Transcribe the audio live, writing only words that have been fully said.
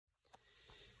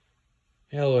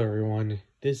Hello everyone,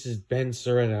 this is Ben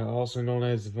Soretta, also known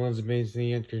as Villains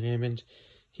Amazing Entertainment.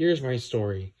 Here's my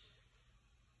story.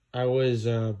 I was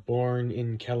born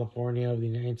in California of the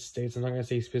United States. I'm not going to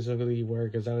say specifically where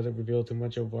because that would reveal too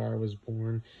much of where I was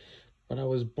born. But I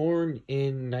was born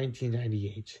in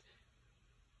 1998.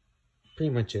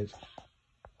 Pretty much it.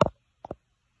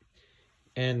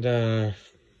 And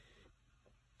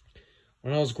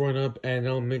when I was growing up at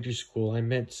elementary school, I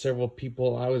met several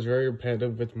people. I was very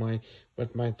repetitive with my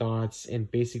thoughts, and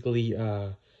basically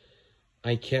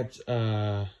I kept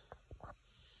I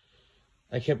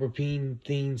kept repeating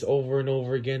things over and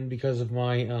over again because of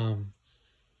my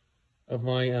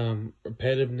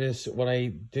repetitiveness. What I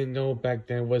didn't know back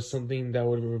then was something that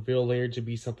would reveal later to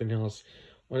be something else.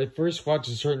 When I first watched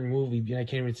a certain movie, and I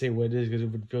can't even say what it is because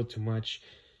it would reveal too much.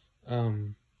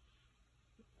 Um,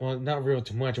 well, not real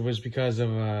too much. It was because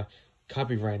of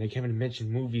copyright. I can't even mention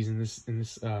movies in this.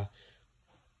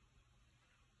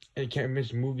 I can't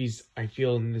mention movies I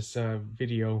feel in this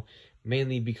video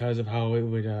mainly because of how it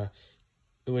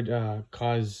would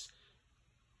cause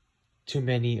too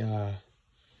many uh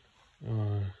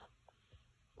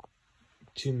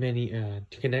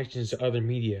connections to other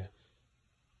media.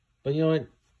 But you know what?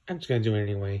 I'm just gonna do it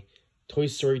anyway. Toy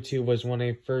Story 2 was when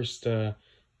I first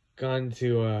got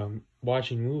into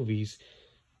watching movies.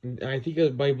 I think I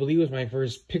believe it was my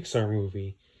first Pixar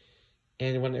movie.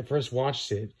 And when I first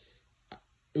watched it,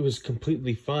 it was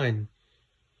completely fun.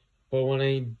 But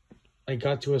when I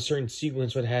got to a certain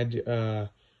sequence that had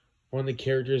one of the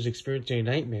characters experiencing a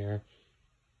nightmare,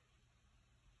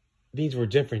 things were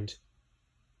different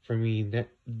for me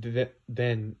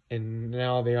then and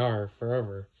now they are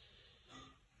forever.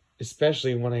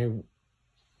 Especially when I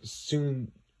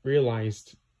soon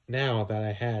realized now that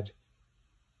I had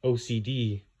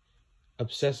OCD,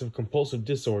 obsessive compulsive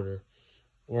disorder,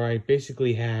 where I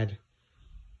basically had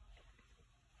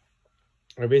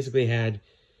the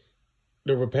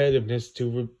repetitiveness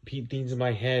to repeat things in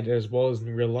my head as well as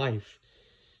in real life,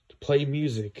 to play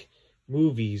music,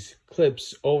 movies,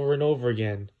 clips over and over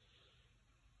again.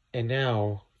 And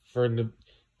now for the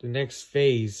next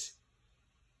phase,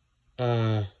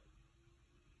 uh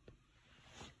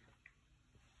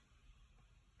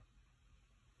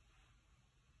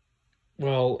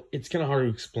well, it's kind of hard to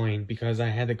explain because I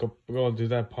had to go through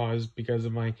that pause because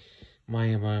of my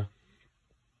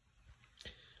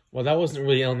well, that wasn't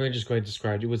really elementary school I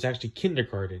described. It was actually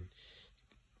kindergarten.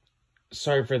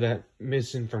 Sorry for that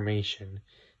misinformation.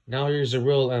 Now here's a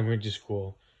real elementary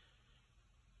school.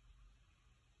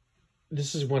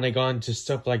 This is when I got into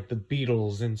stuff like the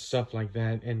Beatles and stuff like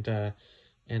that,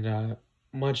 and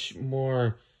much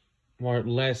more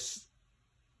less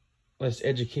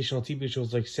educational TV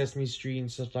shows like Sesame Street and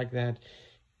stuff like that.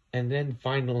 And then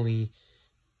finally,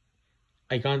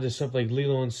 I got into stuff like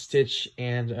Lilo and Stitch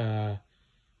and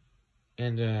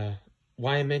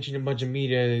why I mentioned a bunch of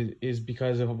media is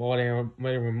because of what I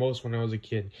remember most when I was a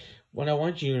kid. What I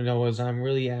want you to know is I'm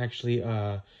really actually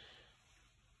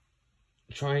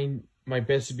trying my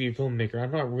best to be a filmmaker.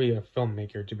 I'm not really a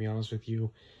filmmaker, to be honest with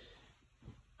you.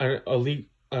 An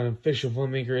official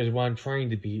filmmaker is what I'm trying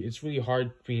to be. It's really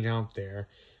hard being out there.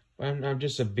 I'm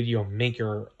just a video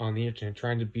maker on the internet,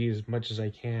 trying to be as much as I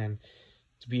can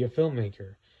to be a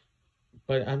filmmaker.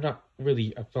 But I'm not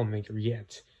really a filmmaker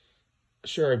yet.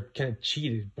 Sure, I've kind of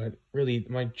cheated, but really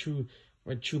my true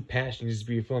passion is to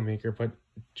be a filmmaker. But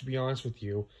to be honest with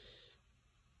you,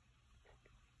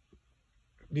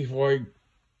 before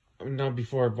not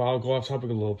before, but I'll go off topic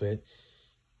a little bit.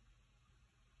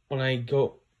 When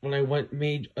I went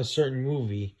made a certain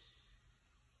movie,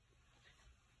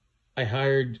 I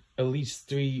hired at least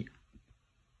three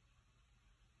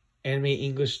anime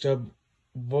English dub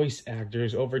voice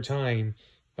actors over time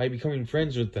by becoming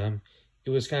friends with them. It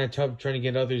was kind of tough trying to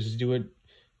get others to do it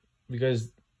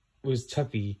because it was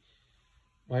toughy.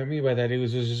 What I mean by that, it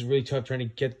was just really tough trying to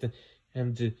get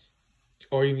them to,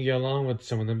 or even get along with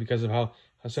some of them because of how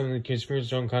some of them can experience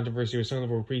their own controversy or some of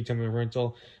them were pretty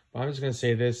temperamental. But I'm just gonna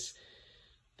say this: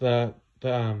 the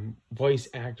voice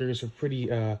actors were pretty.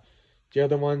 The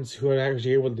other ones who were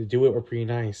actually able to do it were pretty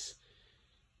nice.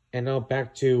 And now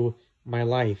back to my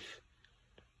life.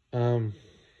 Um,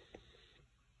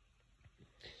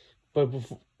 but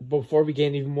before we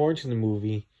get even more into the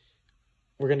movie,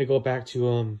 we're gonna go back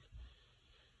to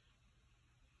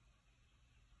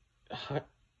high,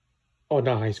 oh,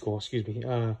 not high school, excuse me,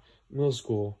 middle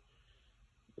school.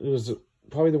 It was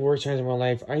probably the worst times of my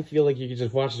life. I feel like you could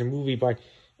just watch the movie by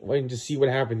waiting to see what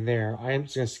happened there. I am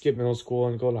just gonna skip middle school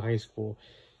and go to high school.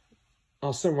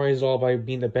 I'll summarize it all by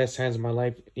being the best times of my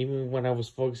life, even when I was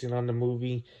focusing on the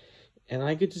movie, and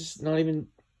I could just not even.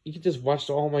 you can just watch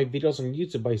all my videos on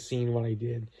YouTube by seeing what I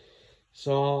did.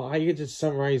 So I get to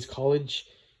summarize college.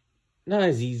 Not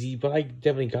as easy, but I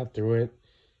definitely got through it.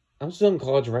 I'm still in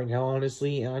college right now,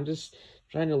 honestly, and I'm just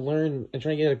trying to learn and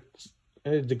trying to get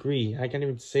a degree. I can't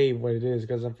even say what it is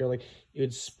because I feel like it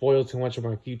would spoil too much of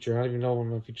my future. I don't even know what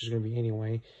my future is going to be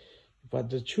anyway.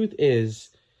 But the truth is,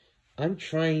 I'm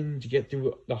trying to get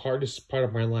through the hardest part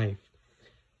of my life,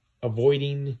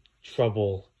 avoiding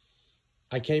trouble.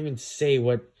 I can't even say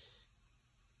what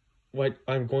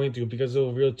I'm going through because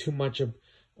it'll reveal too much of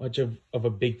a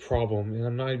big problem, and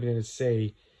I'm not even gonna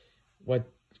say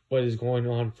what what is going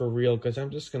on for real because I'm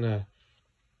just gonna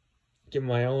get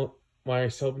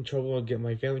myself in trouble and get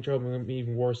my family in trouble and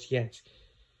even worse yet,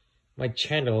 my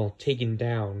channel taken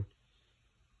down.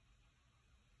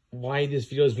 Why this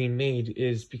video is being made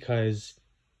is because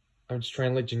I'm just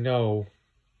trying to let you know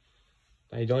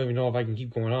I don't even know if I can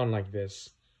keep going on like this.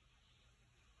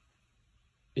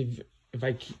 If if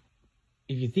I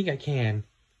if you think I can,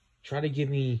 try to give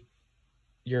me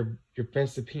your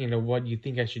best opinion of what you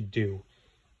think I should do.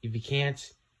 If you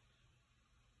can't,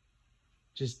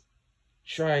 just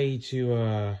try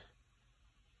to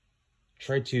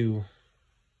try to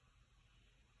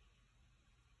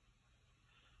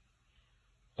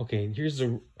okay, here's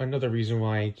another reason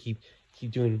why I keep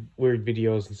doing weird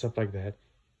videos and stuff like that.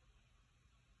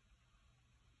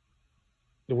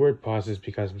 The word pause is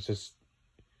because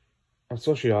I'm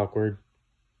socially awkward.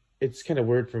 It's kind of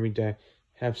weird for me to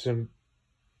have some.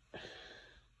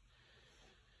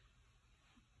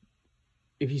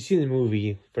 If you see the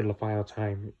movie for the final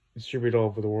time, distributed all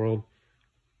over the world,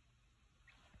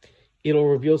 it'll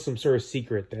reveal some sort of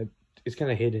secret that is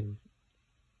kind of hidden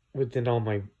within all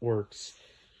my works,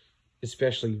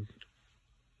 especially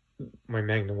my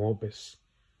magnum opus.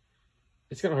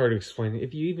 It's kind of hard to explain.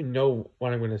 If you even know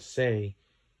what I'm going to say,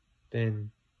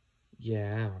 then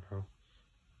yeah, I don't know.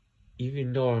 If you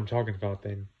know what I'm talking about,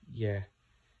 then yeah.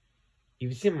 If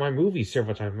you've seen my movie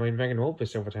several times, my magnum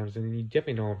opus several times, then you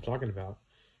definitely know what I'm talking about.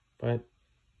 But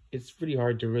it's pretty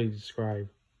hard to really describe.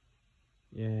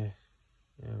 Yeah,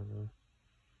 I don't know.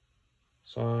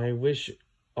 So I wish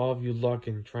all of you luck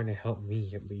in trying to help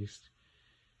me, at least.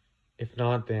 If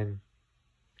not, then,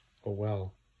 oh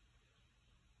well.